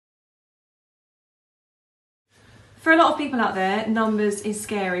For a lot of people out there, numbers is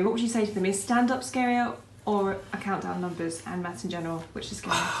scary. What would you say to them? Is stand-up scarier or a countdown numbers and maths in general? Which is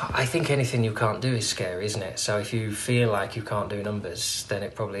scarier? I think anything you can't do is scary, isn't it? So if you feel like you can't do numbers, then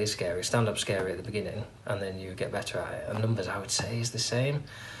it probably is scary. Stand-up's scary at the beginning, and then you get better at it. And numbers, I would say, is the same.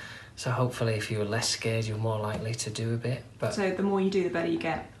 So hopefully if you're less scared, you're more likely to do a bit. But So the more you do, the better you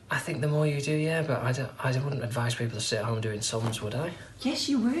get? I think the more you do, yeah, but I wouldn't advise people to sit at home doing sums, would I? Yes,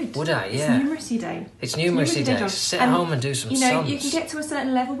 you would. Would I? Yeah. It's numeracy day. It's numeracy day. John. Sit at home and do some sums. You can get to a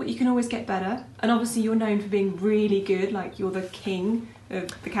certain level, but you can always get better. And obviously you're known for being really good, like you're the king of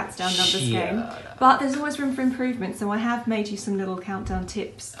the Cats Down Numbers game. But there's always room for improvement, so I have made you some little countdown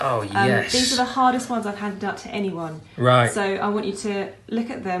tips. Oh, yes. These are the hardest ones I've handed out to anyone. Right. So I want you to look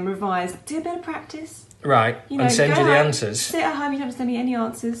at them, revise, do a bit of practice. Right, and send you the answers. Sit at home, you don't have to send me any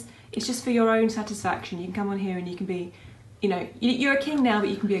answers. It's just for your own satisfaction. You can come on here and you can be, you're a king now, but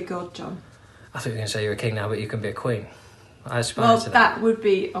you can be a god, John. I thought you were going to say you're a king now, but you can be a queen. I aspire well, to that would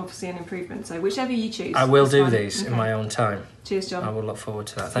be obviously an improvement. So whichever you choose. I will do these in my own time. Cheers, John. I will look forward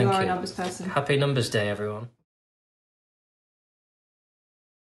to that. Thank you. You are a numbers person. Happy Numbers Day, everyone.